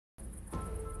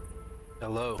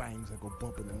Hello, Things that go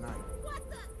bump in the night.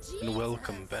 and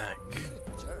welcome back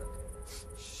Jerk.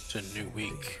 to New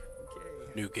Week,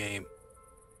 Okay. New Game.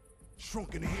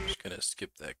 Shrunk in the head. Just gonna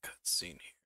skip that cutscene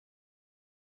here.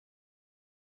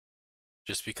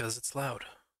 Just because it's loud,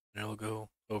 and it'll go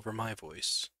over my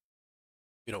voice.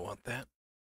 You don't want that.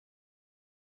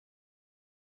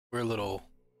 We're a little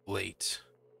late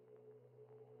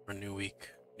for New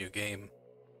Week, New Game.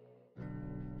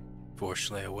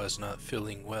 Fortunately, I was not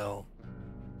feeling well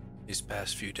these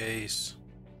past few days,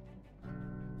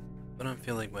 but I'm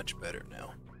feeling much better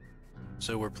now.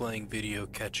 So we're playing video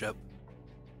catch-up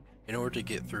in order to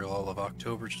get through all of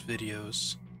October's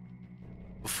videos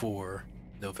before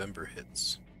November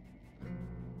hits.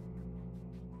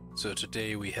 So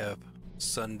today we have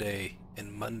Sunday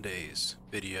and Monday's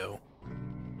video,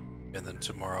 and then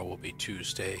tomorrow will be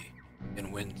Tuesday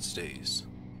and Wednesday's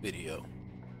video.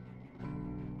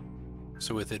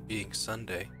 So with it being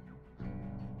Sunday,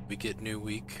 we get New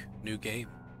Week, New Game.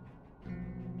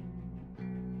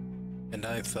 And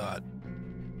I thought,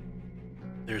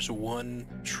 there's one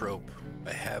trope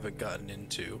I haven't gotten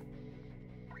into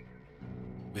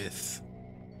with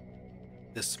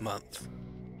this month,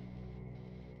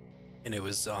 and it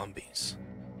was zombies.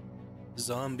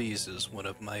 Zombies is one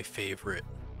of my favorite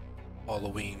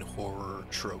Halloween horror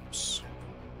tropes.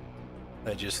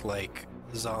 I just like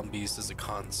zombies as a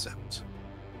concept.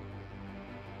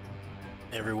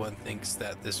 Everyone thinks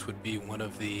that this would be one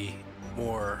of the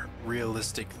more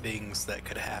realistic things that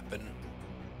could happen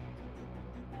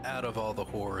out of all the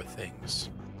horror things.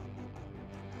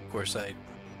 Of course, I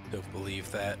don't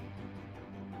believe that.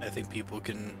 I think people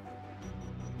can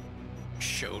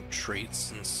show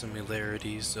traits and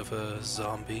similarities of a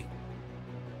zombie,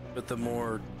 but the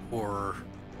more horror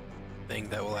thing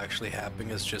that will actually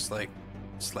happen is just like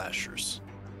slashers.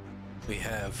 We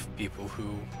have people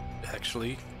who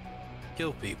actually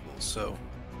kill people, so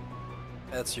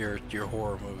that's your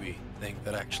horror movie thing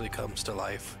that actually comes to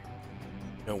life.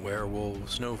 No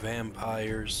werewolves, no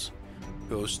vampires,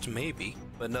 ghosts maybe,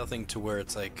 but nothing to where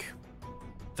it's like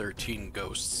 13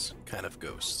 ghosts kind of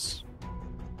ghosts.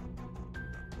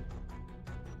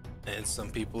 And some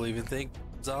people even think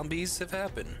zombies have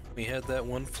happened. We had that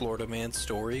one Florida man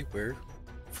story where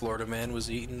Florida man was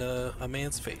eating a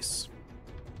man's face.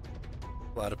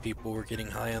 A lot of people were getting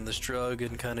high on this drug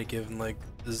and kind of given like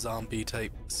zombie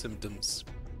type symptoms.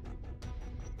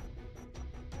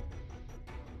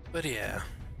 But yeah,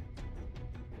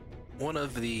 one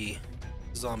of the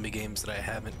zombie games that I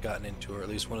haven't gotten into, or at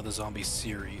least one of the zombie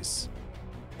series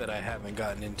that I haven't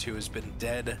gotten into, has been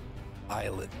Dead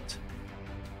Island.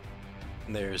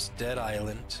 And there's Dead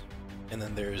Island, and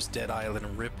then there's Dead Island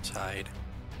Riptide,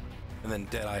 and then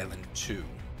Dead Island 2.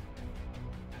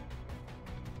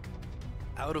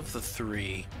 Out of the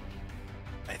three,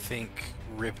 I think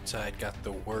Riptide got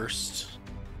the worst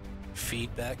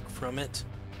feedback from it.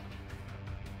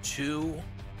 2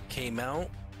 came out,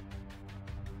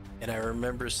 and I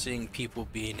remember seeing people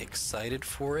being excited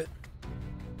for it,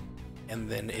 and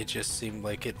then it just seemed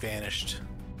like it vanished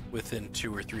within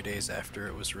 2 or 3 days after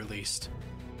it was released.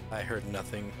 I heard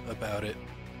nothing about it.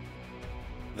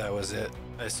 That was it.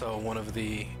 I saw one of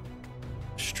the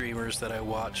streamers that I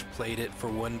watched played it for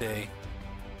one day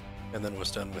and then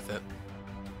was done with it.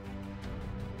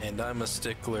 And I'm a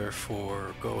stickler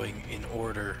for going in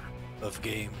order of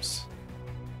games.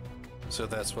 So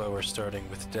that's why we're starting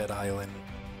with Dead Island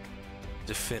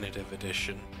Definitive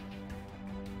Edition.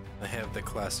 I have the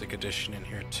Classic Edition in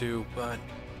here too, but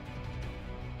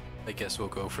I guess we'll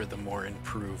go for the more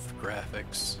improved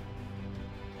graphics.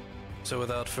 So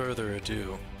without further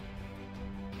ado,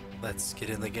 let's get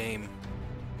in the game.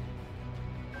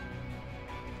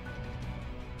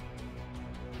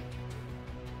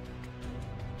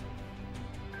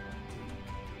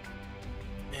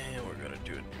 And we're gonna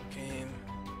do a new game.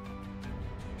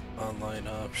 Online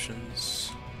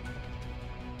options.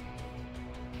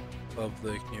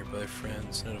 Public, nearby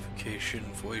friends, notification,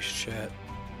 voice chat.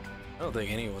 I don't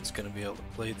think anyone's gonna be able to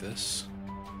play this.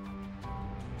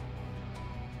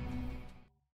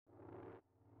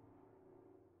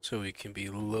 So we can be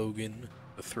Logan,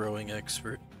 the throwing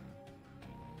expert,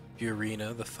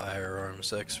 Purina, the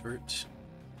firearms expert,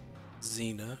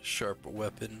 Xena, sharp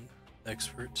weapon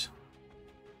expert,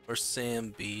 or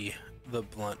Sam B, the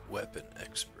blunt weapon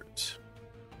expert.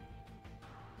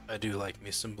 I do like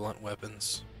me some blunt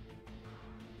weapons.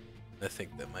 I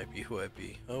think that might be who I'd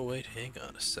be. Oh wait, hang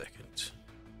on a second.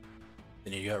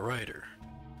 Then you got Ryder.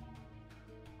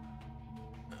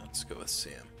 Let's go with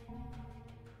Sam.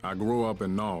 I grew up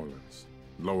in New Orleans,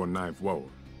 lower Ninth Ward.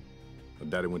 My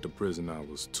daddy went to prison when I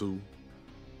was 2.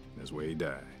 That's where he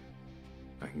died.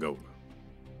 Angola.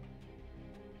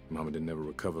 Mama didn't ever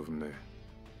recover from that.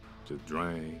 Just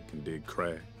drank and did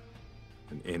crack.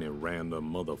 And any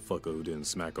random motherfucker who didn't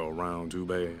smack her around too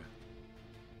bad.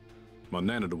 My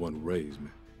nana the one who raised me.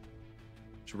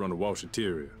 She run a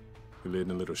washateria. We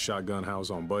lived in a little shotgun house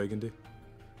on Burgundy.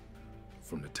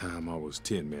 From the time I was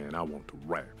 10, man, I want to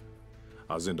rap.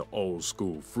 I was into old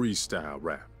school freestyle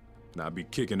rap. And I'd be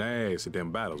kicking ass at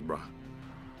them battles, bro.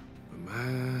 But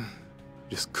man,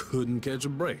 just couldn't catch a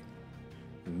break.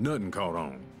 Nothing caught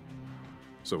on.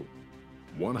 So,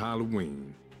 one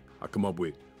Halloween, I come up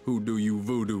with "Who Do You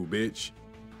Voodoo, Bitch?"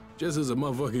 Just as a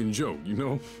motherfucking joke, you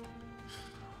know?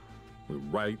 Went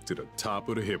right to the top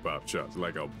of the hip-hop charts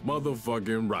like a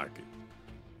motherfucking rocket.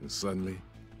 And suddenly,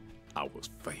 I was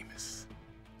famous.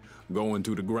 Going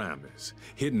to the Grammys,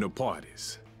 hitting the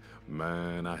parties.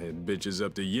 Man, I had bitches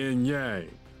up to yin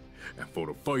yang. And for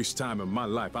the first time in my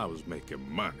life, I was making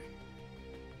money.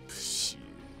 Shit.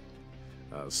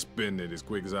 I was spending it as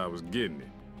quick as I was getting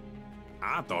it.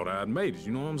 I thought I'd made it,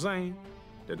 you know what I'm saying?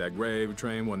 That gravy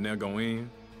train wasn't never gonna end.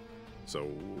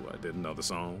 So I did another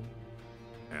song,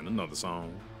 and another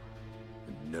song,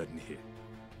 and nothing hit.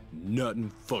 Nothing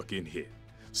fucking hit.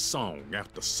 Song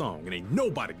after song, and ain't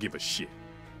nobody give a shit.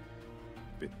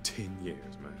 Been 10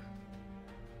 years, man.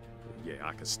 Yeah,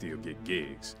 I can still get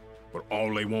gigs, but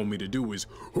all they want me to do is,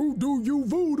 "Who do you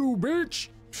voodoo, bitch?"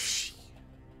 Shit.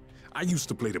 I used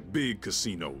to play the big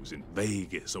casinos in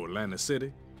Vegas or Atlantic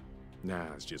City.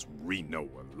 Now it's just Reno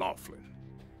or Laughlin.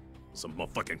 Some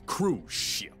motherfucking cruise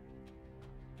ship.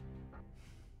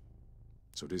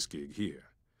 So this gig here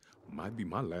might be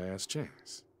my last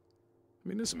chance. I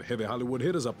mean, there's some heavy Hollywood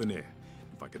hitters up in there.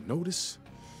 If I could notice,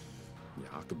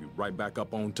 yeah, I could be right back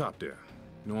up on top there.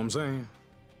 You know what I'm saying?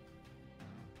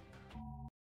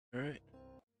 Alright.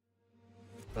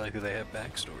 I like that they have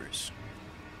backstories.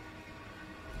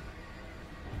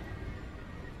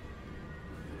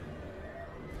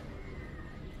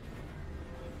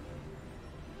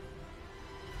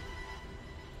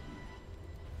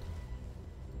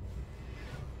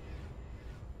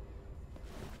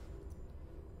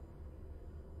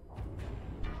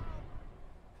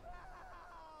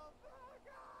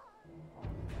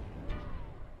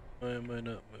 Why am I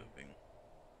not moving?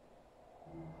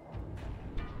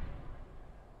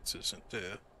 This isn't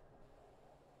the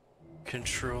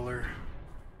controller.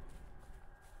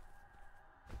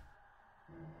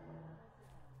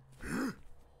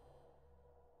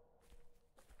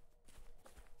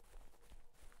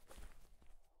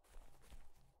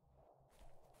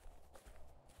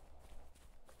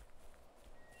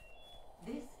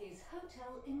 This is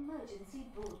Hotel Emergency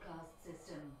Broadcast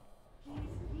System. Please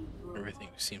leave your Everything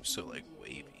seems so like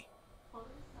wavy. follow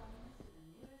signs to the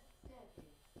nearest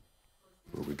staircase.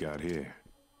 What we got here?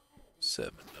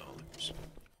 $7.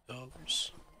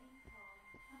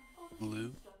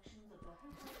 Blue. Instructions of the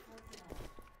hotel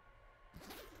personnel.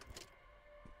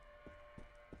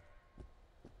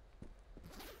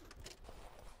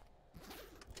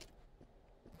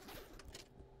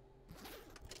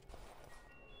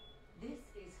 This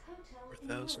is Hotel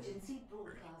 4,000. Emergency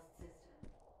Broadcast System.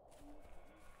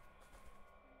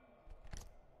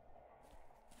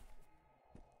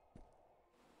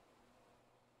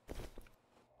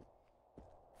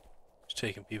 Just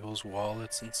taking people's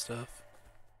wallets and stuff.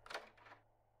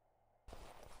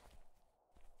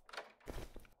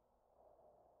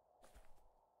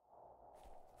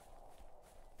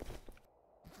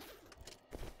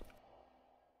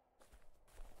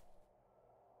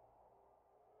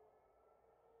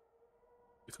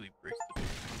 Quickly break the door.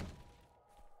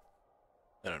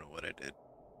 I don't know what I did.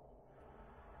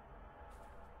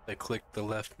 I clicked the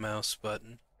left mouse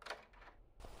button.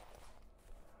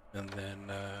 And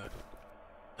then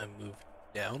I moved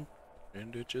down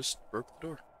and it just broke the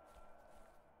door.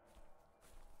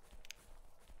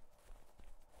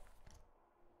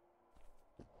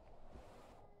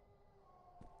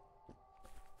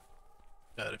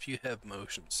 God, if you have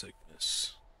motion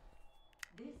sickness,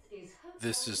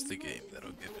 this is the game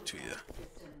that'll give it to you.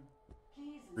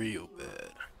 Real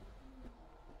bad.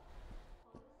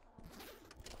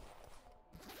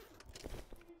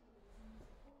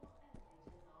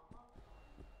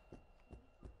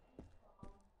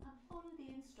 And follow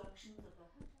the instructions of the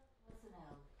hotel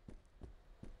personnel.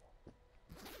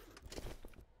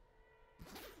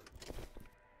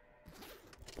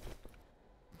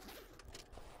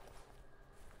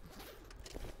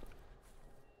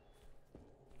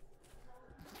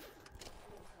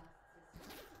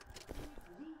 Please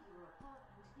leave your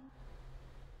apartment in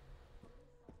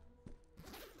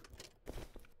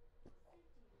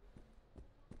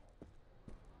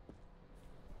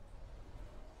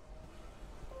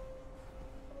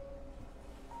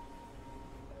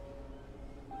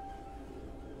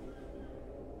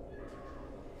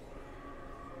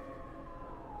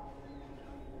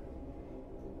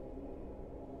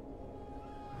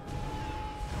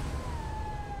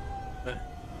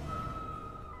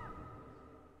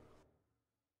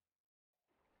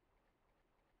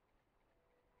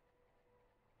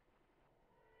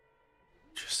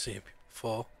Just seeing people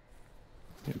fall.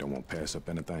 You don't want to pass up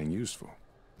anything useful.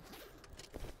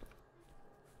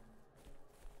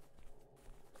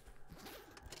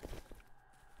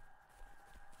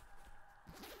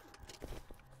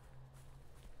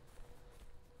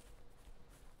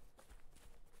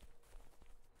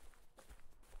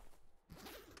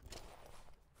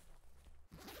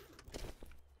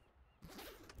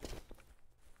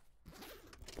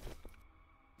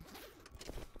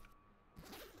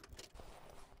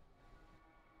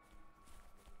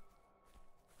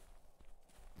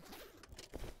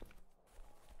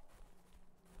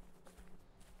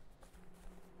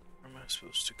 Where am I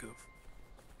supposed to go?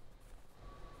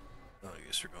 Oh, I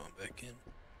guess we're going back in.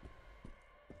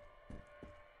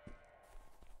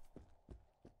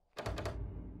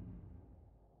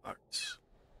 Locked.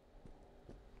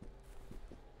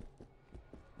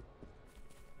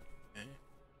 Okay.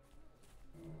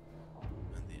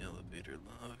 And the elevator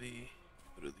lobby.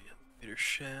 Go to the elevator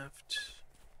shaft.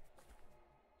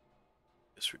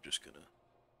 Guess we're just gonna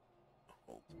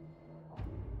hold.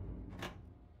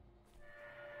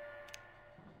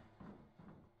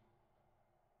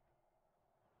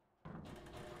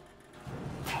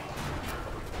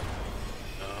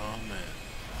 Oh man.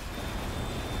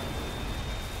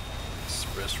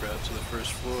 Express route to the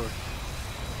first floor.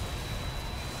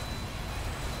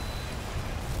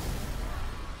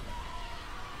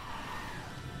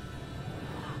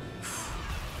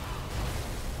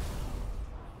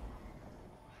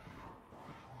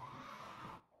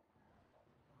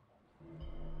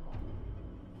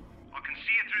 I can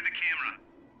see you through the camera.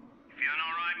 You feeling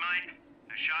alright, mate?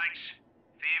 No shakes?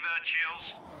 Fever? Chills?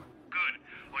 Good.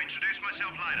 I'll introduce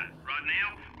myself later. Right now,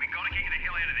 we gotta get you the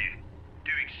hell out of there.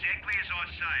 Do exactly as I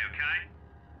say, okay?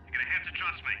 You're gonna have to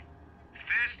trust me.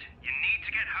 First, you need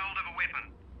to get hold of a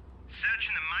weapon. Search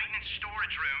in the maintenance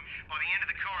storage room by the end of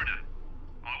the corridor.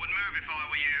 I would move if I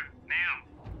were you. Now.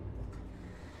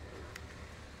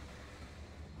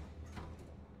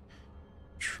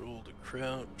 Control to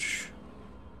crouch.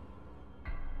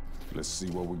 Let's see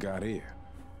what we got here.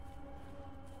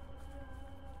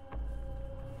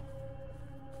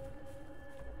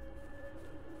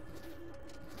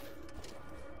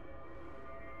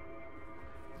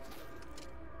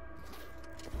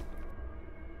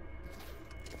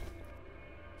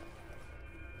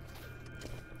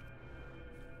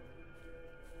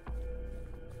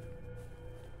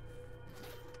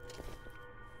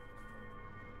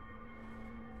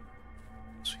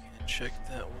 So we can check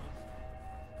that one.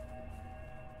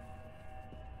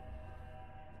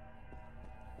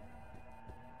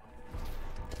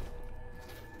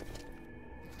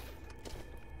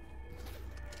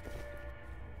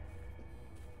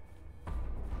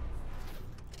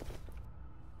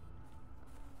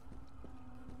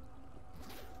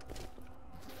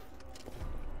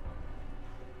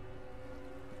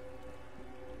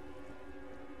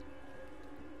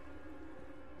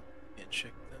 Can't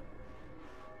check that.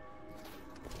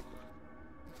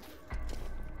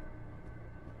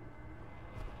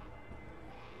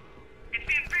 It's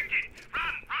the infected!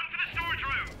 Run! Run for the storage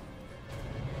room!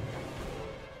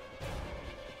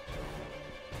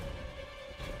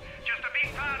 Just a bit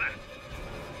farther!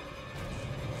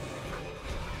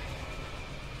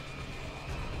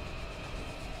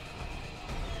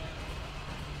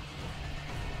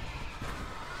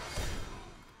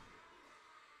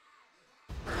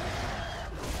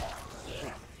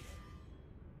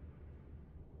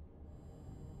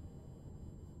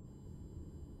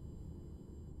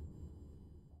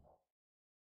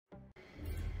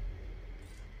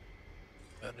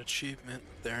 Got an achievement.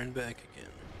 There and back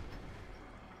again.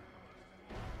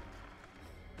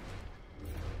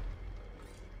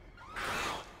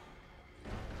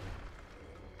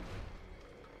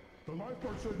 The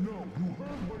lifeguard said no. You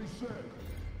heard what he said.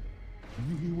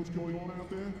 Do you hear what's going on out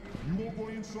there? You won't go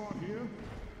inside here?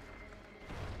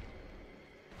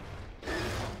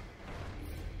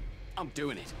 I'm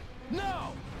doing it.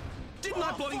 No! Didn't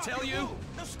I bloody tell you?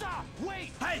 No, stop!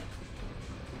 Wait! Hey!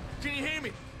 Can you hear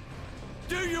me?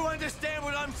 Do you understand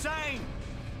what I'm saying?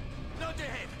 Nod your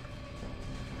head.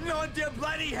 Nod your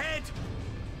bloody head!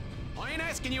 I ain't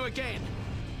asking you again.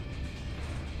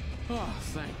 Oh,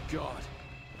 thank God.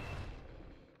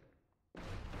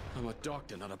 I'm a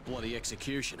doctor, not a bloody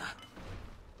executioner.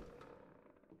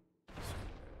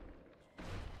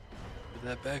 Where'd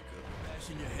that back go?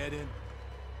 Bashing your head in.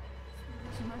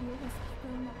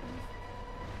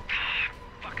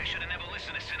 Fuck, I should have never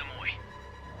listened to Cinemoy.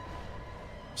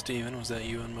 Steven, was that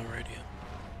you on my radio?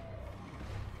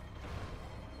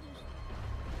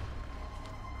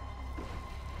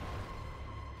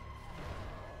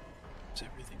 is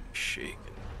everything shaking?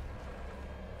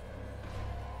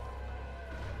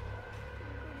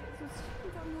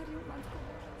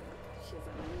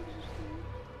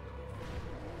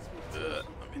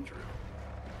 Let me through.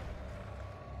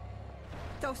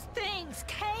 Those things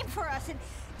came for us, and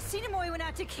Sinamoi went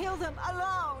out to kill them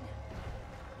alone.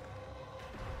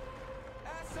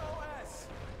 SOS!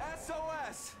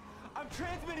 SOS! I'm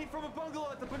transmitting from a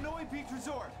bungalow at the Benoi Beach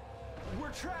Resort.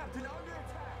 We're trapped and under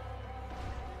attack.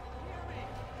 Hear me?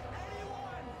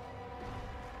 Anyone?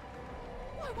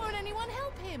 Why won't anyone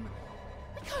help him?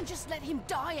 We can't just let him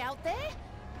die out there.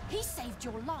 He saved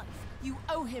your life. You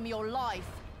owe him your life.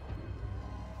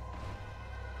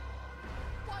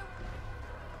 Why?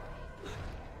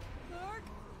 Mark?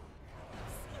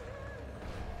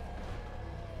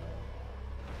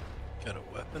 Got a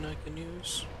weapon I can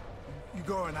use? You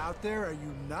going out there? Are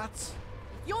you nuts?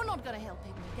 You're not gonna help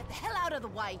him. Get the hell out of the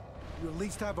way. You at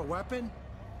least have a weapon?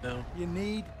 No. You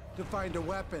need to find a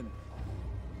weapon.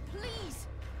 Please.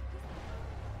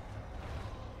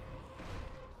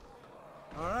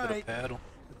 All Got a right. paddle.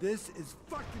 This is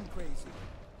fucking crazy.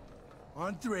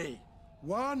 On 3.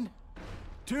 1,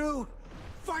 2,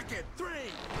 fuck it, 3!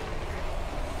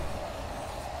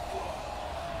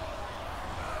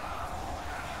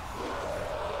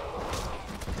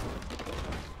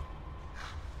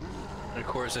 And of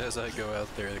course, as I go out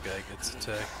there, the guy gets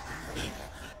attacked.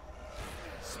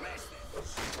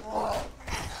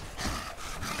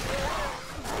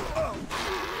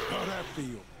 How'd that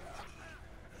feel?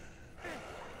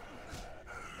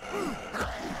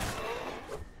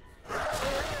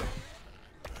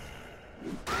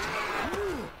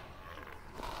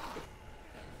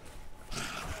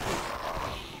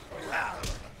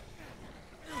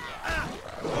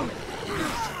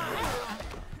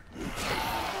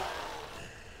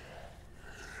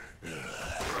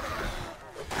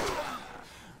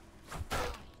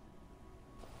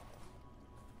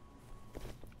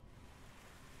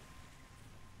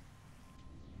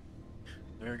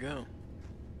 There we go.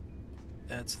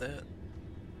 That's that.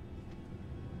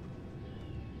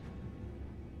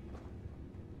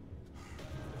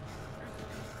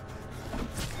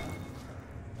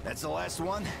 That's the last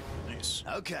one? Nice.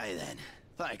 Okay then.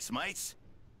 Thanks, mates.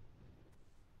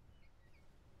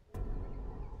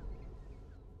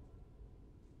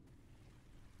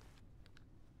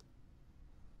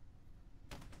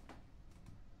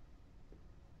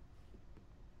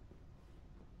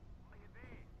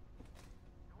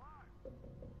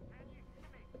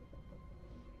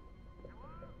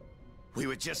 We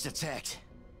were just attacked.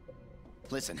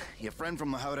 Listen, your friend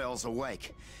from the hotel's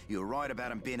awake. You were right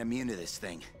about him being immune to this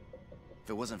thing. If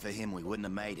it wasn't for him, we wouldn't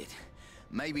have made it.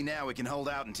 Maybe now we can hold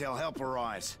out until help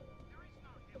arrives.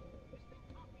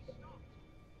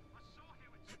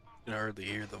 I can hardly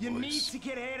hear the You voice. need to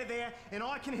get out of there, and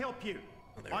I can help you.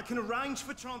 Oh, there I we can arrange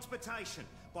for transportation.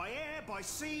 By air, by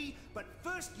sea, but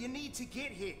first you need to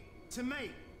get here. To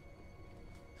me.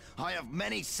 I have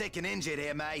many sick and injured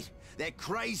here, mate. They're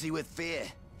crazy with fear.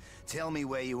 Tell me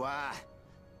where you are.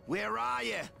 Where are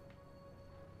you?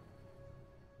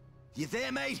 You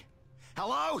there, mate?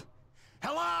 Hello?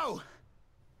 Hello?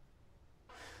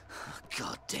 Oh,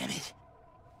 God damn it.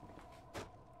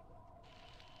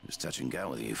 It was touch and go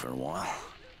with you for a while.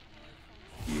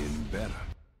 Getting better.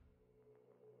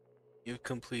 You've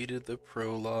completed the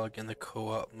prologue and the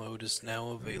co-op mode is now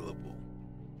available.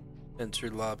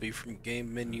 Enter lobby from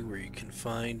game menu where you can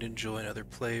find and join other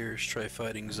players, try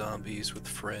fighting zombies with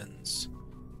friends,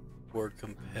 or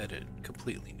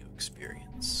completely new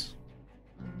experience.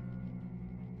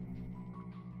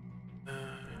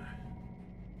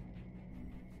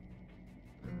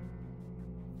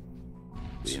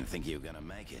 We didn't think you were gonna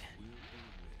make it.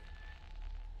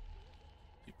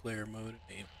 Player mode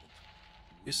enabled.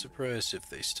 Be surprised if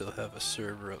they still have a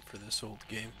server up for this old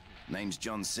game. Name's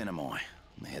John Sinamoi.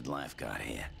 I'm the head lifeguard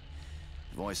here.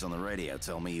 The voice on the radio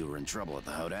told me you were in trouble at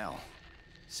the hotel.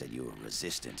 Said you were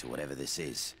resistant to whatever this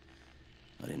is.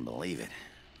 I didn't believe it,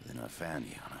 but then I found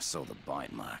you and I saw the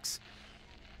bite marks.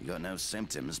 You got no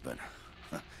symptoms, but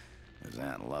those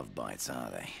aren't love bites,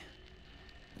 are they?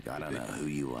 Look, I don't know who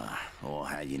you are, or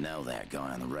how you know that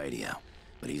guy on the radio,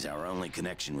 but he's our only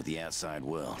connection with the outside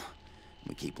world.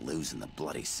 We keep losing the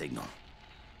bloody signal.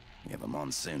 We have a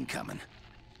monsoon coming.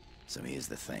 So here's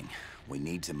the thing. We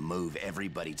need to move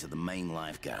everybody to the main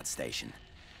lifeguard station.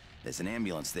 There's an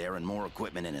ambulance there and more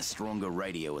equipment and a stronger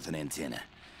radio with an antenna.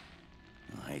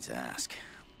 I hate to ask,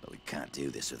 but we can't do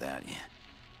this without you.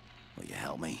 Will you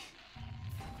help me?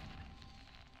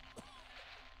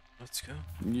 Let's go.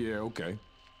 Yeah, okay.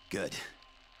 Good.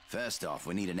 First off,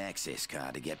 we need an access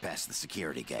card to get past the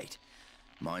security gate.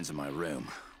 Mine's in my room.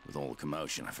 With all the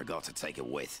commotion, I forgot to take it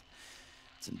with.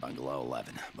 It's in Bungalow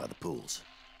 11, by the pools.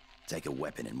 Take a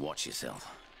weapon and watch yourself.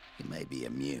 You may be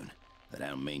immune. That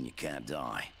don't mean you can't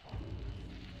die.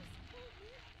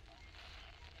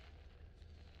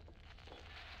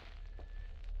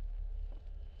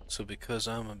 So because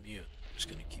I'm immune, they're just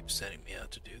gonna keep sending me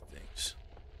out to do things.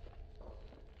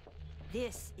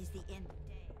 This is the end of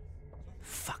days.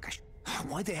 Fuck,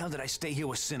 why the hell did I stay here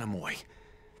with Sinamoi?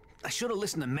 I should have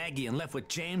listened to Maggie and left with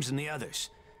James and the others.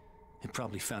 They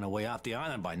probably found a way off the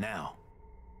island by now.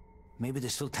 Maybe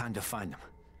there's still time to find them.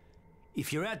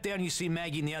 If you're out there and you see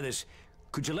Maggie and the others,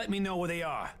 could you let me know where they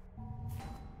are?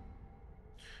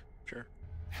 Sure.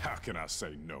 How can I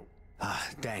say no?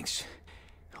 Thanks.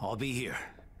 I'll be here.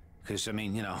 Because, I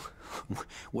mean, you know,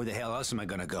 where the hell else am I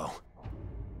gonna go?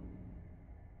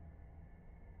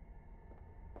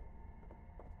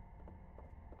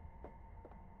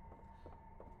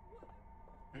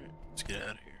 Alright, let's get out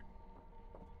of here.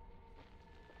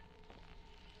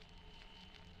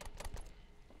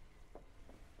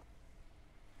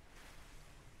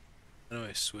 How do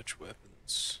I switch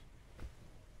weapons?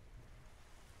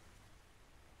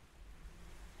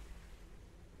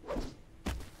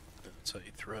 That's how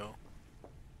you throw.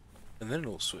 And then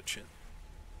it'll switch in.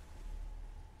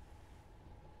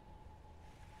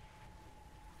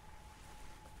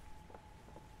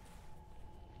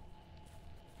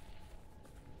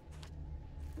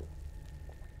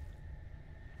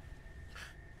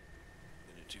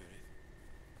 Gonna do anything.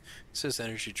 It says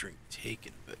energy drink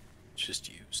taken, but it's just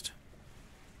used.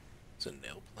 It's a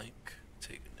nail plank.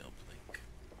 Take a nail plank.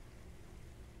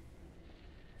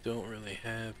 Don't really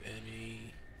have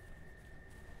any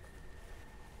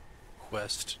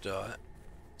quest dot,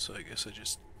 so I guess I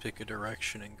just pick a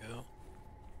direction and go.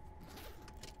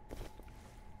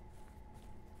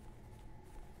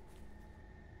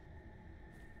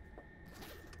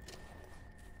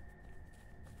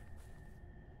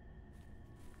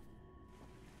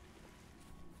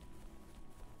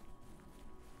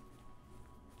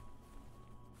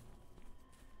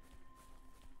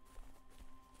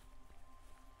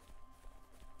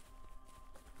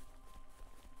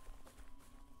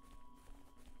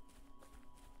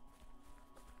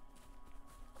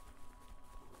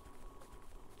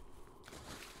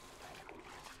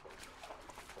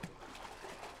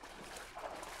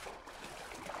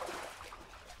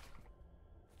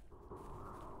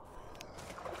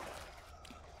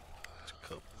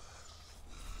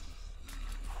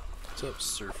 What's up,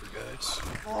 surfer guys?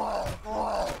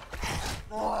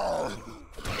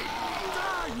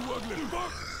 You ugly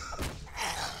fuck!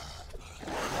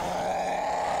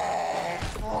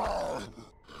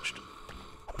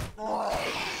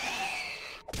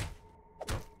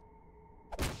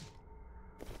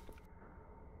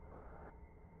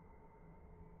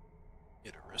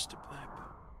 Get arrested pipe.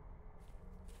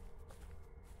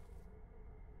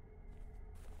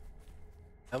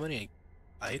 How many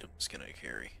items can I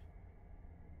carry?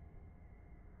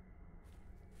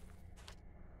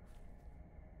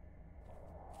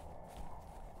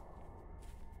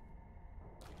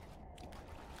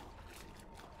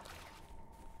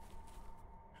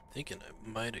 Thinking I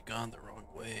might have gone the wrong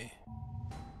way.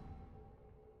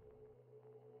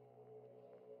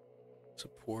 There's a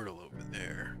portal over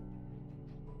there.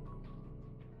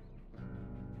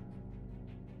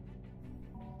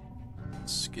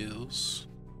 Skills.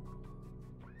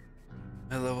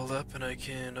 I leveled up and I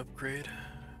can upgrade.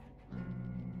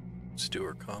 Let's do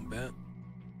our combat.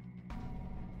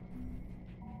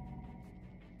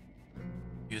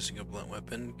 Using a blunt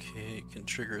weapon can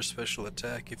trigger a special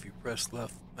attack if you press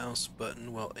left mouse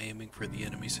button while aiming for the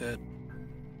enemy's head.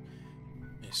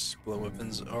 Nice. Blunt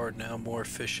weapons are now more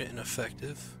efficient and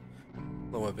effective.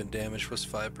 Blunt weapon damage plus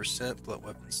 5%. Blunt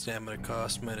weapon stamina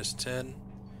cost minus 10.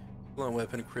 Blunt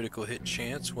weapon critical hit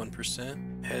chance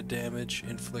 1%. Head damage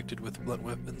inflicted with blunt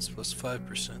weapons plus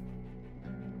 5%.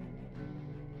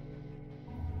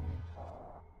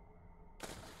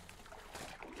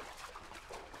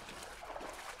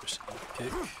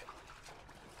 Kick.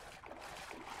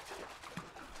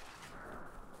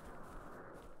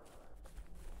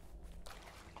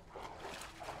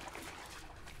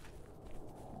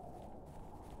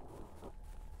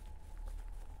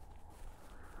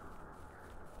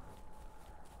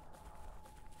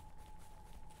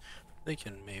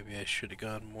 Thinking maybe I should have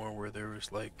gone more where there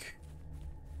was like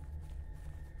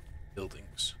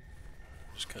buildings,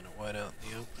 just kind of wide out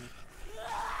in the open.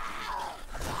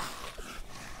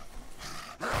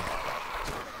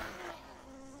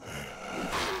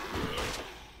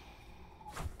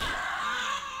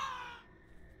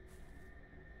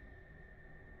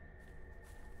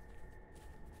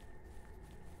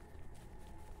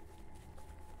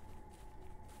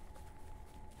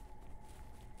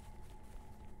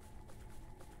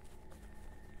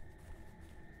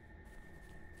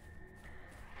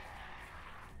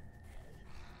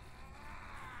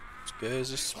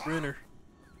 guy's a sprinter.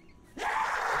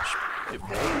 Get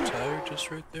one tire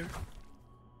just right there.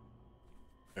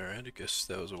 Alright, I guess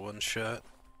that was a one shot.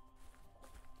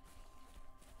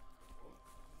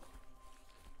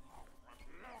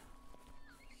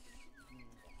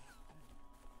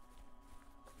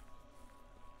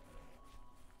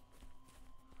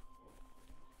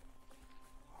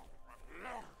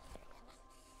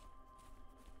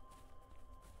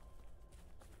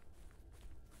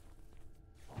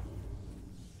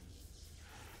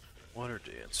 Water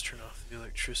dance, turn off the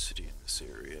electricity in this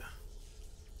area.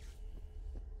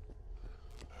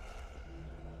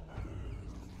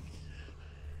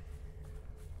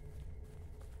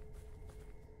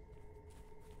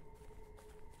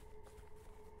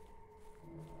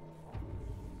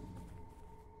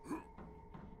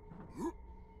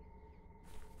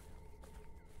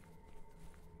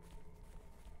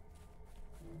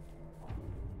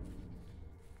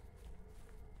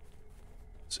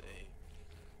 It's a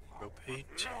propane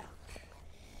tank.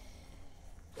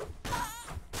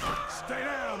 Stay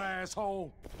down,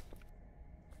 asshole!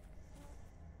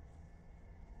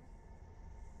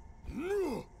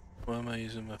 Why am I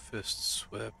using my fists?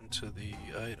 What happened to the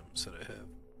items that I have?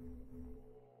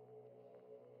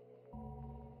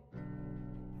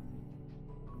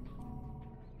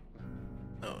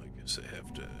 Oh, I guess I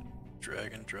have to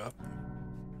drag and drop them.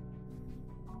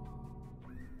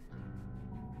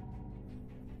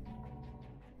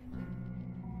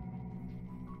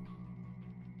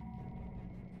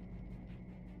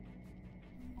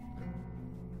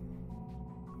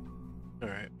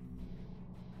 Alright.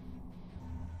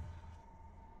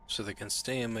 So they can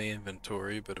stay in my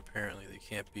inventory, but apparently they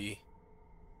can't be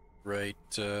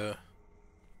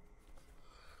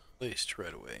placed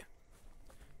right away.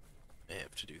 I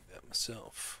have to do that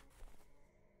myself.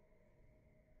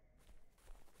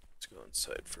 Let's go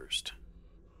inside first.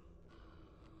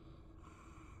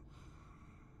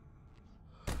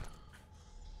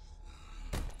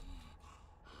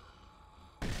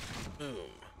 Boom.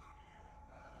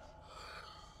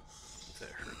 That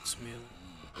hurts me.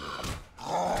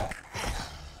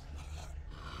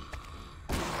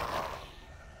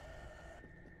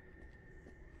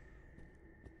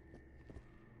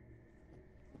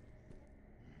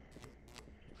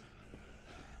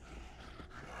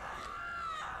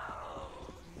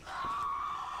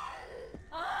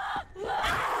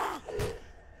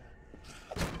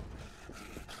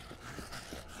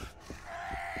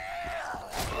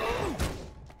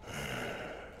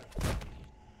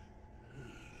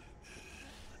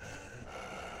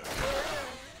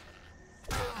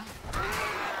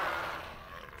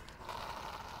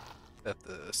 That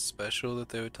the special that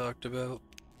they would talked about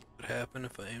would happen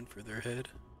if I aimed for their head.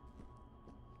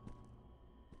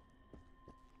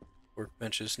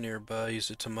 Workbenches nearby, use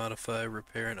it to modify,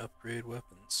 repair, and upgrade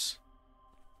weapons.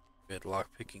 We had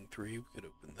lockpicking 3, we could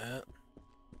open that.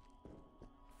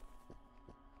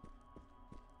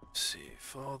 Let's see,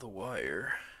 follow the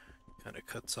wire. Kinda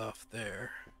cuts off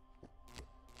there.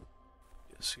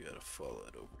 Guess you gotta follow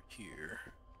it over here.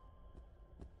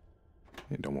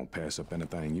 You don't want to pass up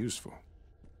anything useful.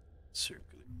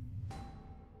 Circular.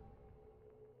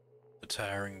 A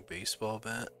tiring baseball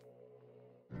bat.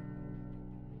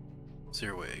 Is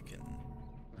there a way I can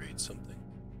read something?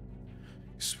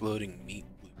 Exploding meat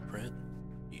blueprint.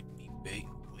 Need meat bait,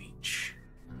 bleach.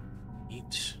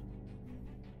 Meat.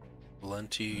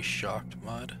 Blunty shocked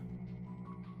mod.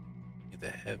 Need the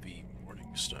heavy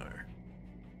morning star.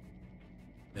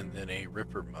 And then a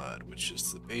ripper mod, which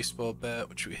is the baseball bat,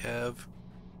 which we have.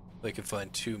 If I can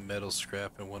find 2 metal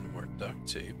scrap and 1 more duct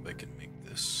tape, I can make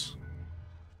this.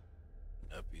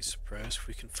 Not be surprised if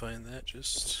we can find that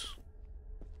just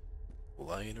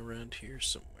lying around here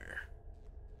somewhere.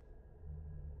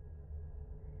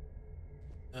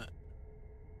 Ah.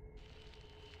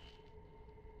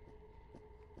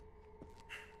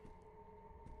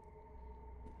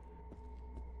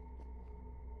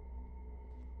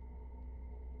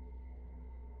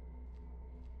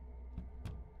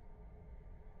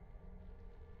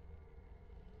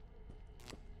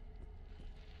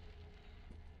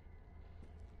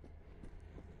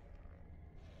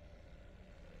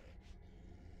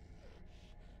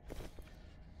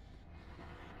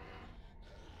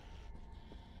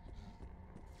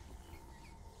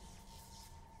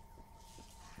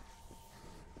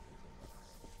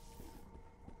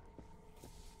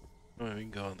 Oh, we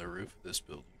can go on the roof of this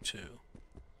building too.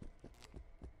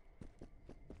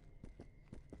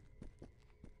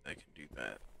 I can do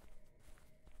that.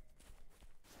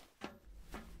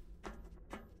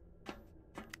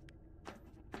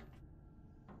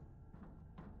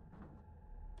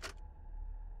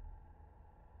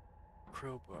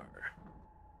 crowbar.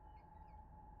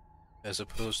 As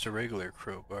opposed to regular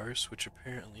crowbars, which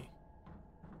apparently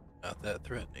not that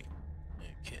threatening.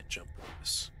 I can't jump on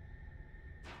this.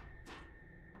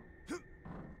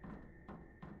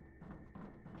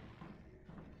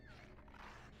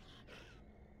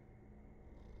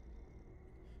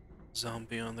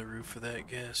 Zombie on the roof of that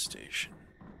gas station.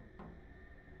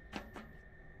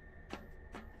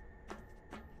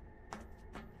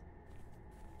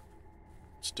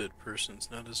 This dead person's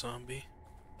not a zombie.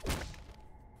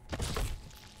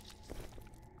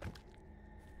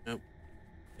 Nope.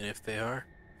 And if they are,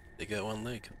 they got one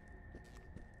leg.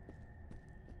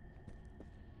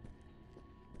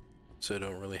 So I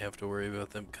don't really have to worry about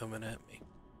them coming at me.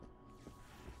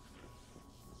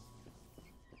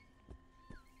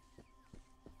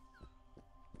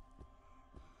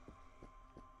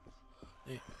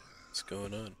 Hey, what's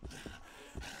going on?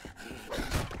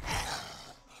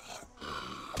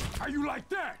 How you like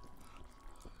that?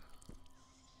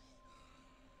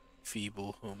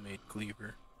 Feeble homemade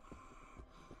cleaver.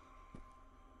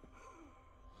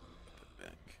 Put it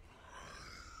back.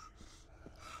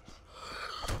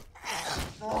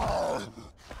 Go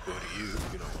to you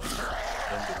if you don't want to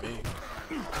come to me.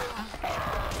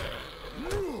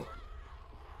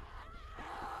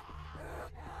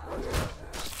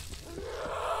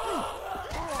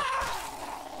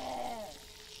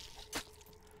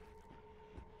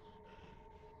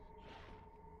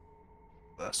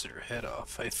 Blasted her head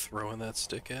off. I throwing that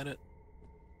stick at it.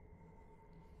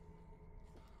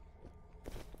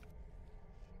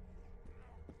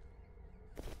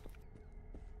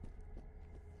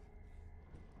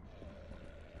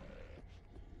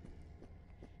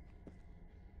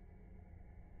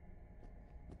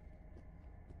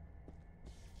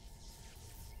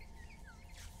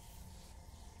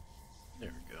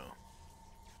 There we go.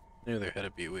 Knew there had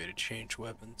to be a way to change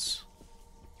weapons.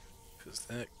 Because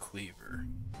that cleaver,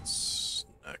 it's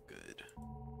not good.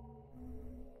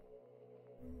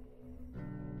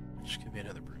 Just give me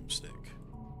another broomstick.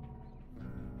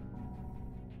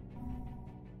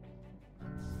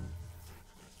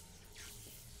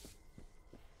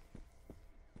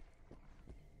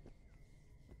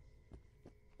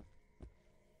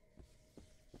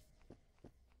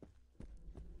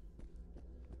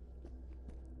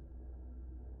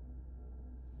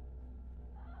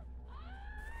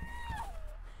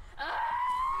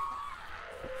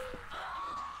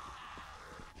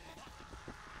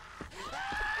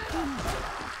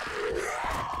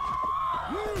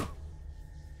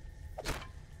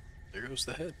 There goes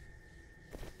the head.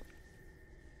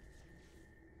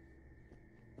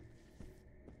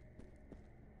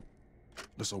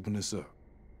 Let's open this up.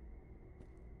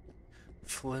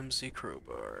 Flimsy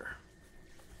crowbar.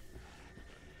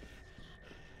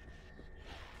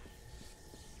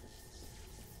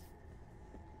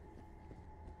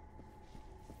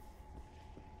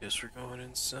 Guess we're going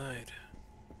inside.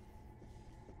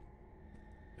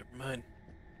 Never mind.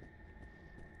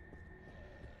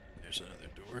 There's another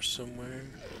door somewhere.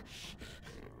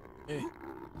 Hey.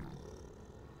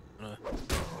 I'm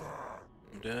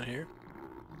down here.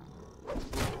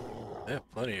 I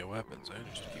have plenty of weapons. I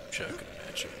just keep chucking them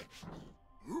at you.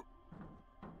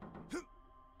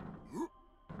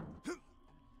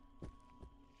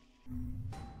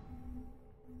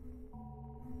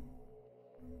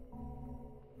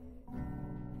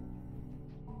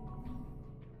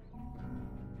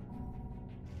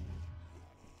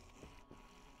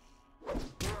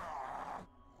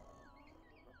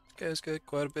 This guy's got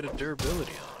quite a bit of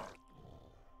durability on him.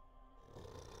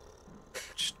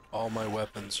 Just all my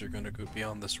weapons are gonna go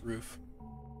beyond this roof.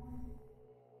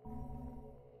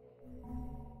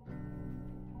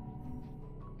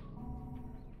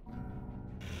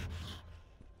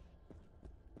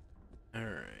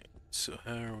 Alright, so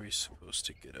how are we supposed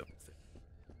to get up there?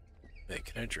 Hey,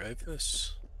 can I drive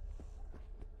this?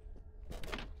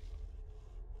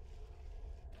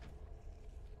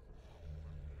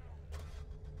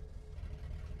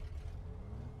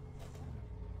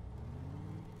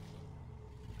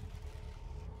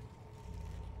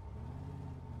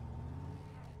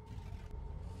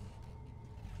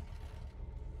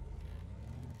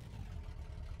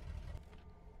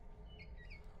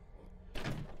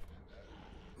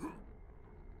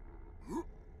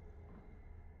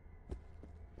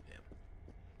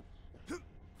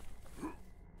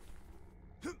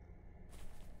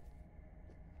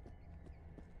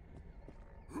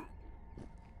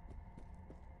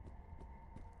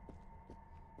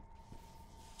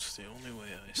 It's the only way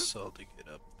I saw to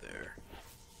get up there.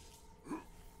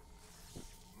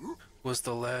 Was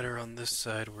the ladder on this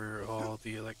side where all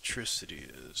the electricity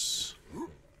is.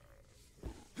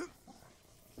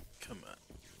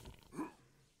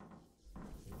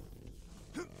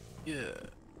 Yeah.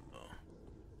 Oh.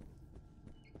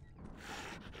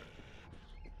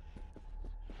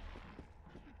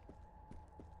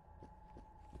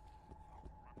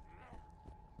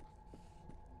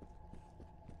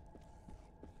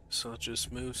 So I'll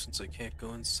just move since I can't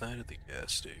go inside of the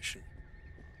gas station.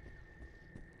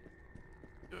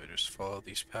 Do I just follow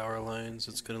these power lines?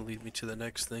 It's gonna lead me to the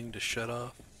next thing to shut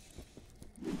off.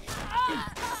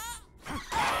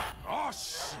 Oh,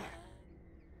 shit!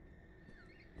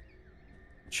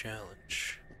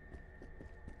 Challenge.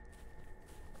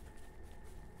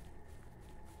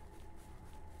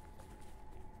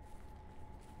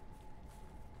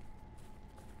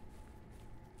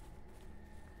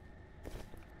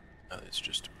 Oh, it's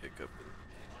just to pick up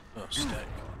and... Oh, stack.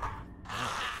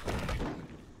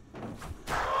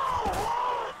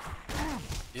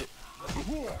 Yep.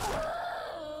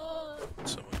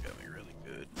 Someone got me really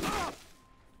good.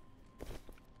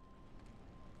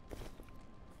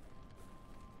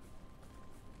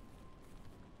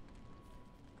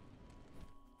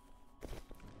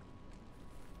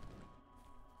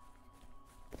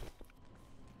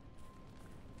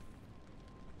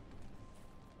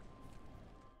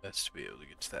 Best to be able to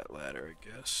get to that ladder, I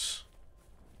guess.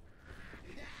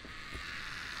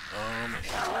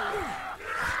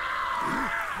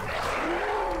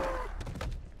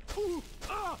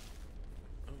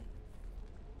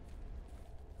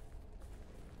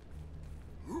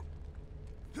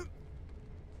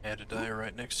 Had to die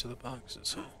right next to the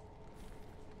boxes, huh?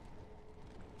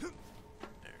 There.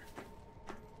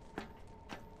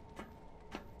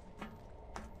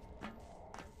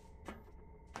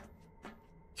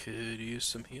 Could use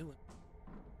some healing.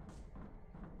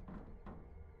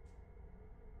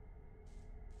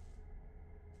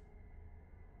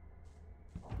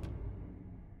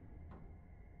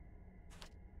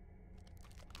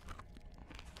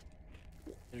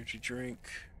 Energy drink.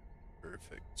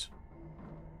 Perfect.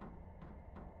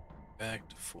 Back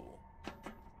to full.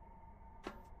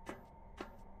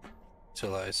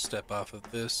 Till I step off of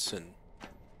this and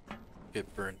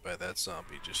get burned by that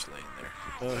zombie just laying there.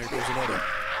 Oh, here goes another.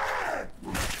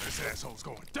 This asshole's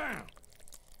going down!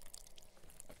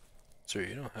 Sir,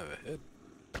 you don't have a head.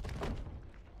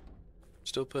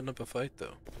 Still putting up a fight,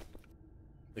 though.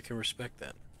 They can respect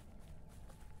that.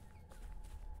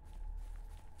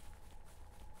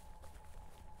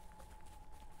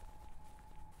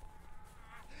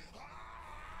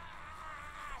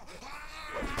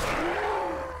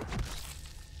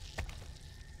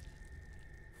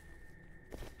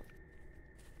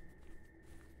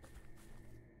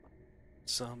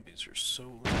 Zombies are so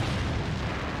low.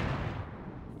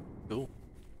 Cool.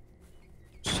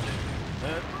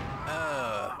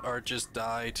 Or just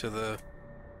die to the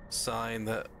sign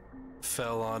that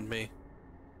fell on me.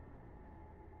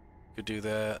 Could do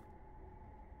that.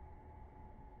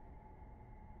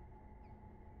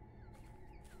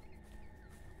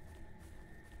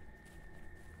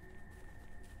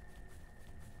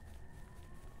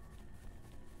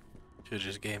 Could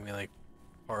just gave me like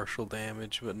partial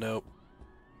damage, but nope.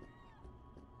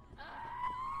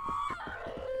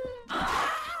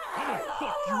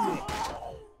 Fuck you up!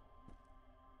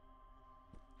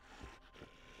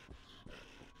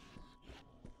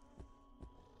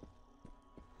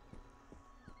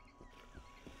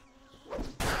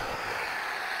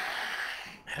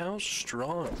 How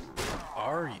strong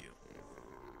are you?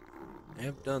 I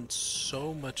have done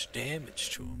so much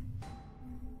damage to him.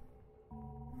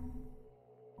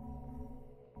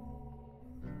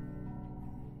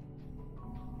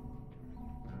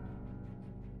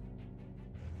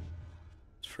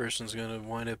 This person's gonna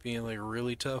wind up being like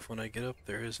really tough when I get up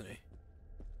there, isn't he?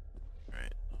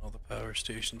 Alright, all the power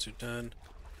stations are done.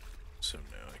 So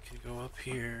now I can go up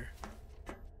here.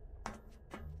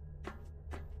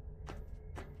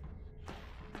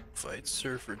 Fight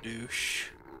Surfer Douche.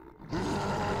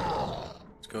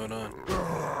 What's going on?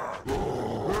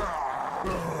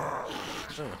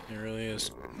 Oh, he really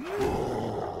is.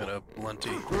 Got a blunty.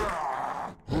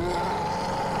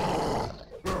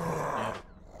 Yep.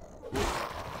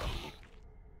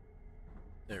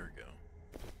 There we go.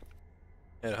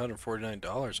 Had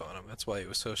 $149 on him. That's why he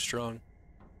was so strong.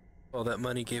 All that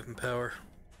money gave him power.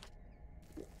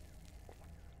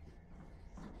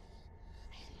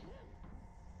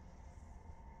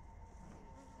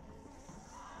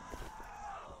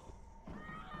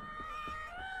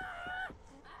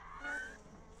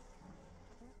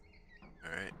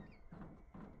 Alright.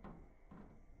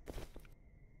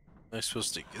 Am I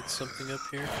supposed to get something up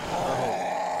here?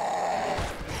 Oh.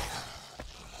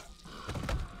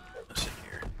 Listen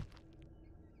here.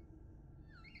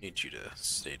 Need you to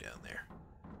stay down there.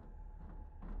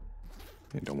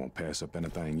 They don't want to pass up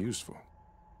anything useful.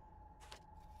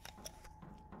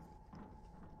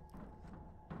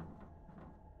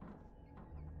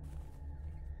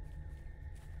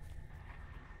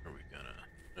 Are we gonna...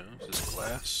 No, is this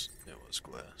glass? It was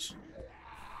glass.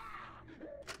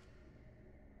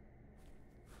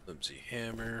 Flimsy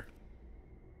hammer.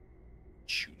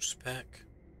 Juice pack.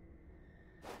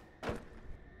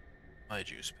 My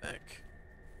juice pack.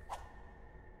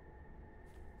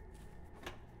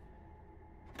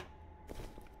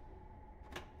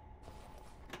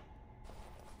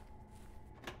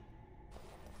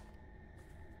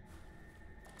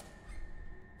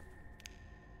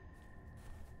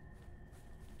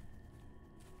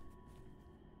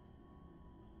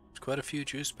 There's quite a few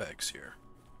juice packs here.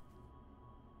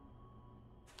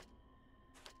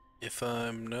 If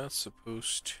I'm not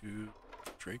supposed to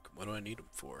drink, what do I need them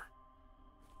for?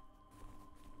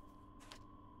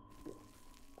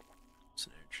 It's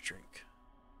an energy drink.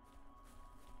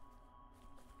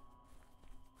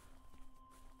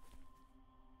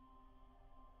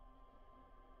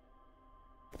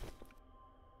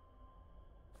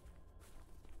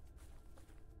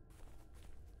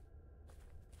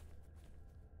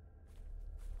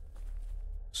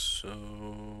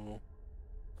 So...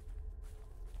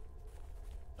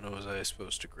 what was I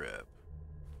supposed to grab?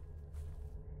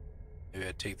 Maybe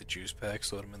I'd take the juice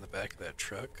packs, load them in the back of that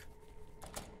truck. I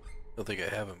don't think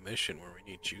I have a mission where we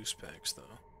need juice packs, though.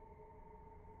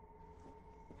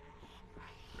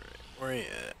 Alright, where are you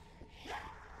at?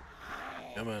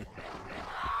 Come on.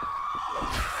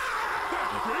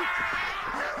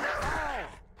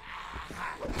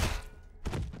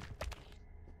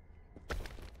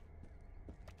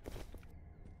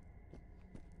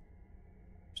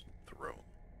 Just throw 'em.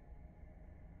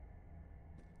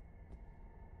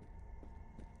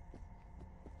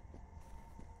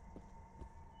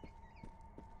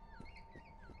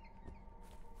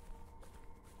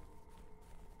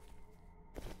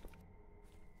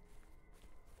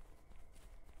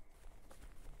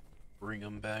 Bring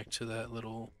them back to that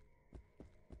little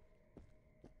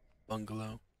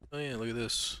bungalow. Oh yeah, look at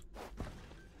this.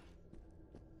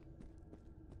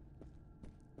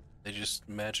 They just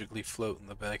magically float in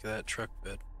the back of that truck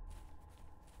bed.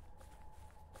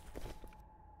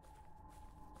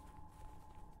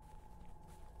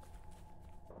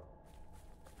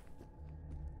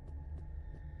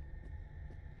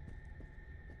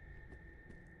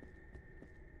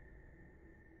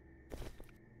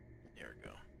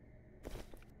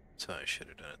 That's how I should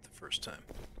have done it the first time.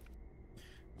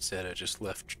 Instead, I just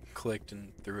left clicked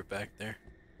and threw it back there.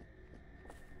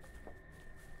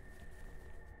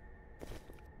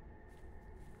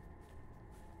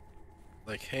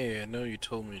 Like, hey, I know you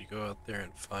told me to go out there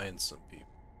and find some people.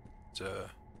 But,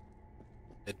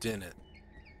 it didn't.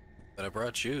 But I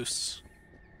brought juice.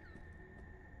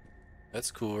 That's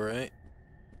cool, right?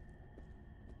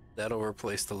 That'll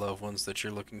replace the loved ones that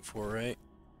you're looking for, right?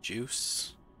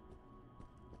 Juice.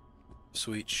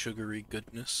 Sweet, sugary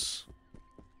goodness.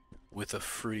 With a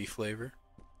fruity flavor.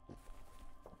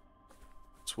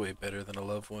 It's way better than a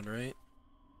loved one, right?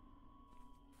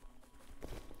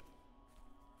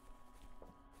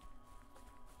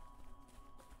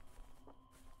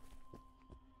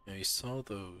 Now you saw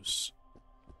those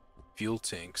fuel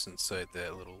tanks inside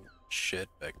that little shed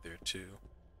back there too.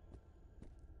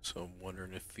 So I'm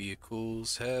wondering if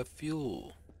vehicles have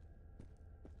fuel.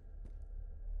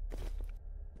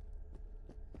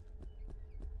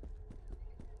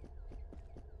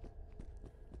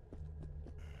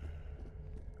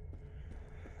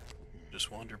 Just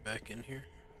wander back in here?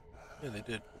 Yeah, they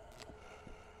did.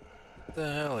 What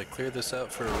the hell? I cleared this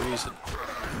out for a reason.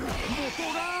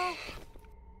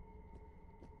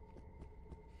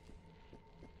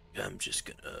 I'm just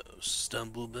gonna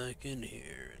stumble back in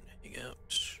here and hang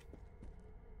out.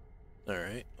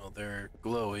 Alright, well they're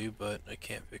glowy, but I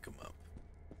can't pick them up.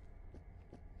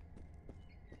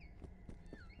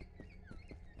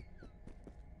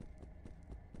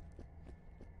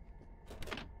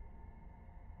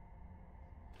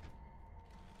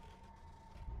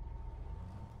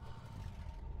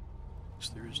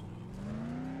 There is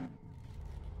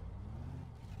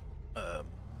no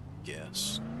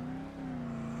gas.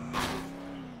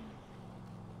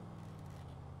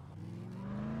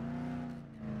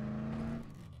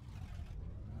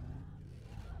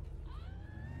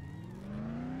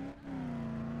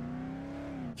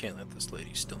 Can't let this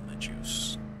lady steal my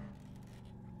juice.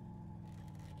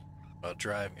 While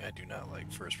driving, I do not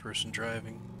like first-person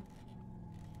driving.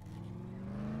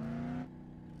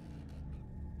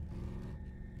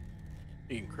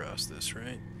 You can cross this,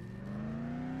 right?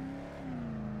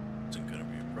 Isn't gonna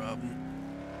be a problem.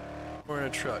 We're in a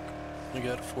truck. We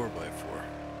got a 4x4.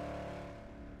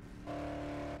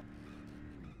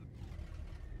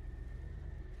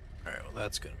 Alright, well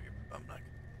that's gonna be... I'm not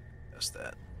gonna test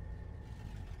that.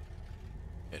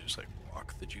 Yeah, just like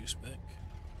walk the juice back.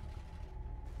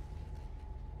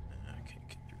 I can't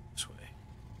get through this way.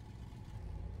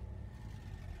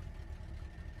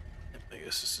 I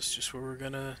guess this is just where we're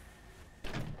gonna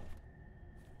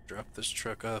drop this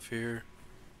truck off here.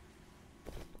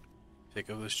 Pick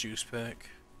up this juice pack.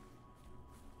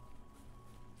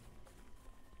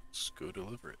 Let's go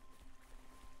deliver it.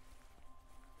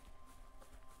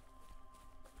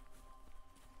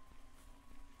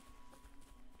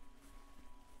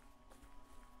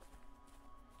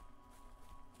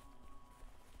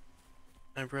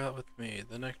 I brought with me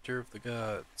the nectar of the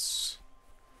gods.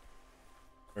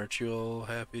 Aren't you all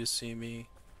happy to see me?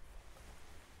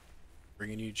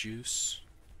 Bringing you juice.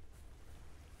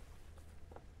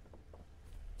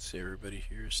 See, everybody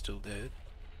here is still dead.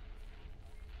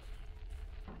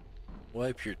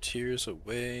 Wipe your tears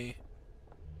away.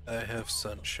 I have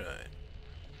sunshine.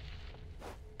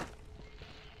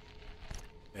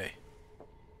 Hey.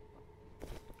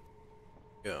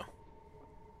 Go.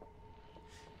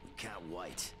 Can't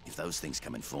wait. If those things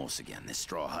come in force again, this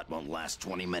straw hut won't last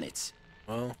 20 minutes.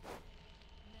 Well,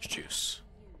 juice.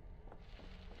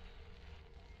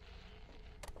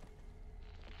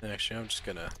 Actually, I'm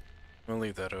gonna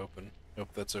leave that open.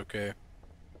 Hope that's okay.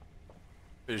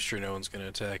 Pretty sure no one's gonna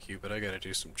attack you, but I gotta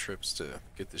do some trips to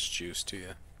get this juice to you.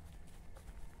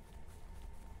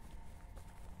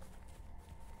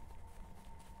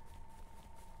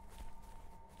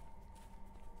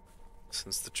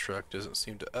 Since the truck doesn't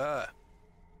seem to...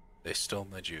 They stole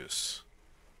my juice.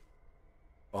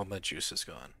 All my juice is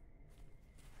gone.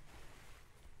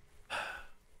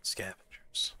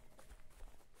 Scavengers.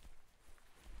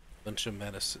 Bunch of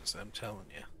menaces, I'm telling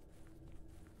you.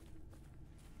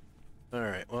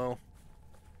 Alright, well,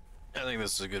 I think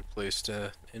this is a good place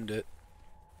to end it.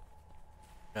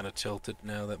 Kinda tilted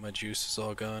now that my juice is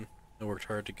all gone. I worked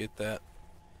hard to get that.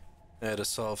 I had to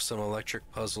solve some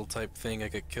electric puzzle type thing. I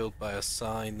got killed by a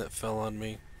sign that fell on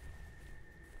me.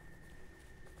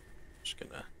 Just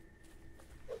gonna...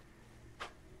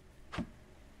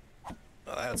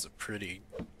 Oh, that's a pretty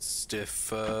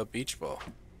stiff beach ball.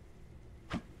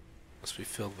 Must be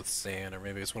filled with sand, or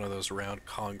maybe it's one of those round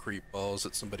concrete balls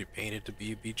that somebody painted to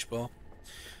be a beach ball.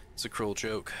 It's a cruel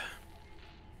joke.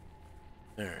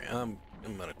 Alright, I'm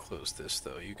gonna close this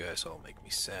though. You guys all make me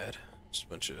sad. Just a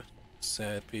bunch of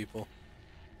sad people.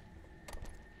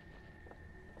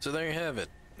 So there you have it.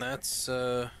 That's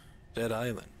Dead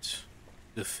Island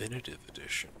Definitive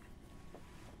Edition.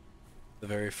 The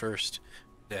very first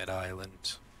Dead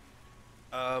Island.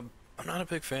 I'm not a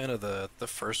big fan of the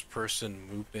first person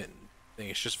movement thing.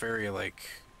 It's just very like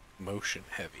motion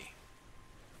heavy.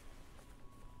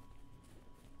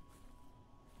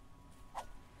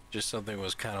 Just something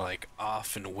was kind of like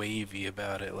off and wavy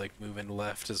about it. Like moving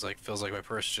left is like, feels like my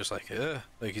person's just like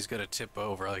he's gonna tip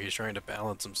over, like he's trying to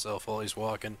balance himself while he's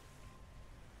walking.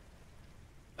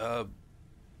 I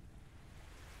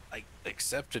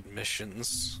accepted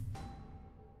missions,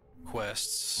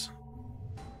 quests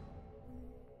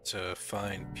to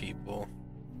find people.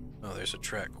 Oh, there's a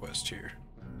track quest here.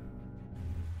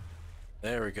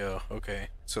 There we go. Okay,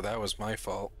 so that was my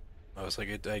fault. I was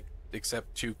like, I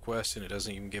accept 2 quests and it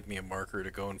doesn't even give me a marker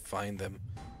to go and find them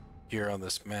here on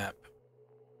this map.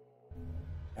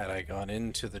 Had I gone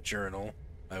into the journal,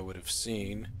 I would have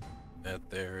seen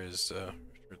that there is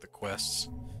the quests.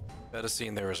 I'd have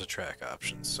seen there was a track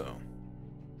option, so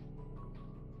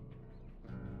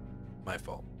my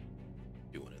fault.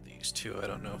 Do one of these two. I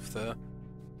don't know if the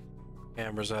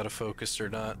camera's out of focus or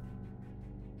not.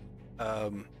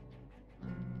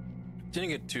 Didn't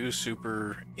get too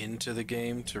super into the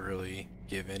game to really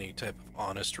give any type of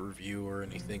honest review or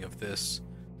anything of this.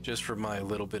 Just from my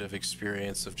little bit of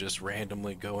experience of just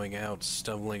randomly going out,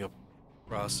 stumbling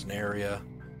across an area,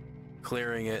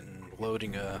 clearing it, and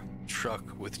loading a truck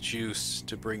with juice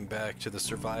to bring back to the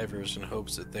survivors in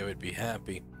hopes that they would be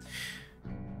happy,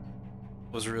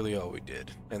 was really all we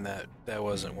did. And that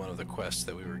wasn't one of the quests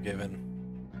that we were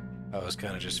given. I was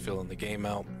kind of just filling the game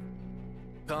out.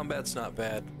 Combat's not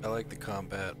bad. I like the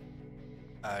combat.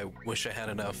 I wish I had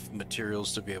enough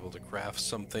materials to be able to craft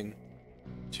something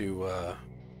to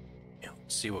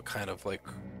see what kind of like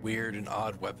weird and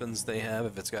odd weapons they have.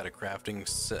 If it's got a crafting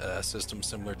system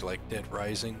similar to like Dead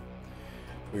Rising,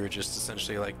 we were just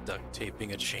essentially like duct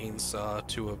taping a chainsaw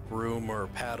to a broom or a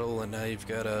paddle, and now you've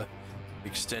got a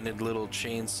extended little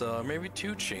chainsaw, maybe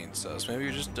 2 chainsaws, maybe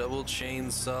you're just double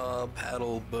chainsaw,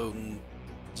 paddle, boating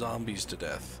zombies to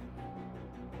death.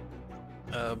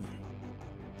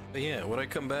 But yeah, would I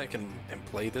come back and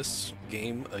play this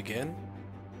game again?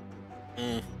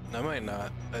 I might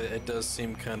not. It does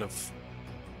seem kind of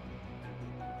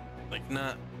like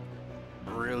not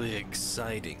really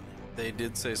exciting. They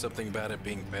did say something about it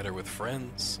being better with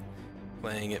friends,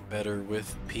 playing it better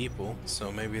with people,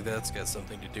 so maybe that's got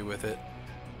something to do with it.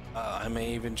 I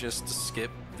may even just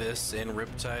skip this and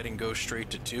Riptide and go straight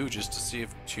to 2 just to see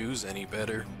if 2's any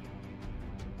better.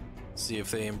 See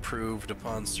if they improved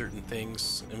upon certain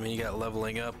things. I mean, you got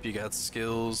leveling up, you got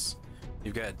skills,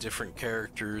 you've got different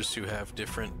characters who have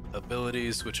different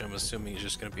abilities, which I'm assuming is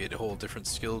just going to be a whole different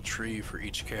skill tree for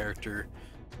each character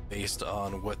based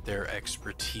on what their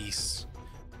expertise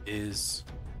is.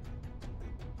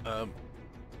 I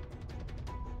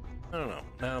don't know.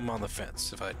 Now I'm on the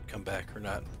fence if I'd come back or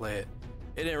not and play it.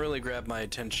 It didn't really grab my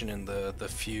attention in the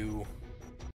few...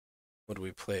 What do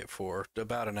we play it for?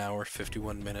 About an hour,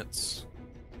 51 minutes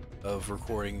of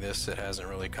recording this. It hasn't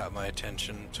really caught my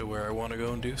attention to where I want to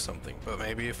go and do something. But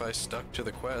maybe if I stuck to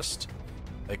the quest,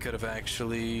 I could have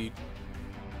actually,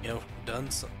 you know,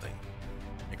 done something.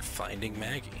 Like finding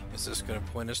Maggie. Is this going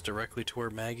to point us directly to where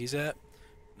Maggie's at?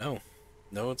 No.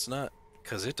 No, it's not.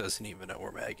 Because it doesn't even know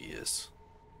where Maggie is.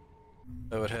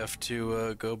 I would have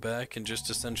to go back and just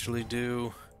essentially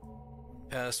do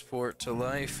Passport to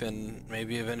Life, and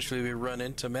maybe eventually we run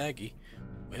into Maggie.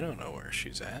 We don't know where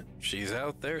she's at. She's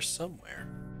out there somewhere.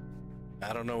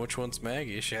 I don't know which one's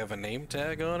Maggie. Does she have a name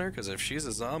tag on her? Because if she's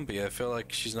a zombie, I feel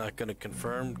like she's not going to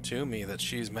confirm to me that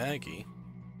she's Maggie.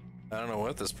 I don't know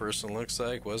what this person looks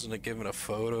like. Wasn't it given a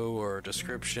photo or a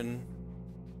description?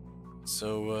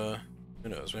 So, who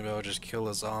knows? Maybe I'll just kill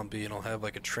a zombie and I'll have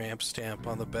like a tramp stamp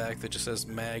on the back that just says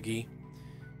Maggie.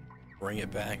 Bring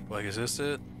it back. Like, is this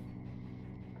it?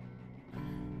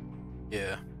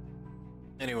 Yeah.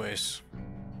 Anyways,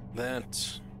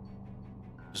 that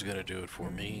is gonna do it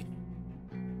for me.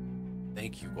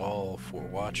 Thank you all for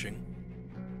watching.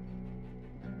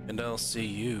 And I'll see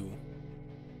you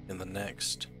in the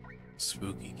next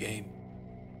spooky game.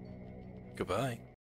 Goodbye.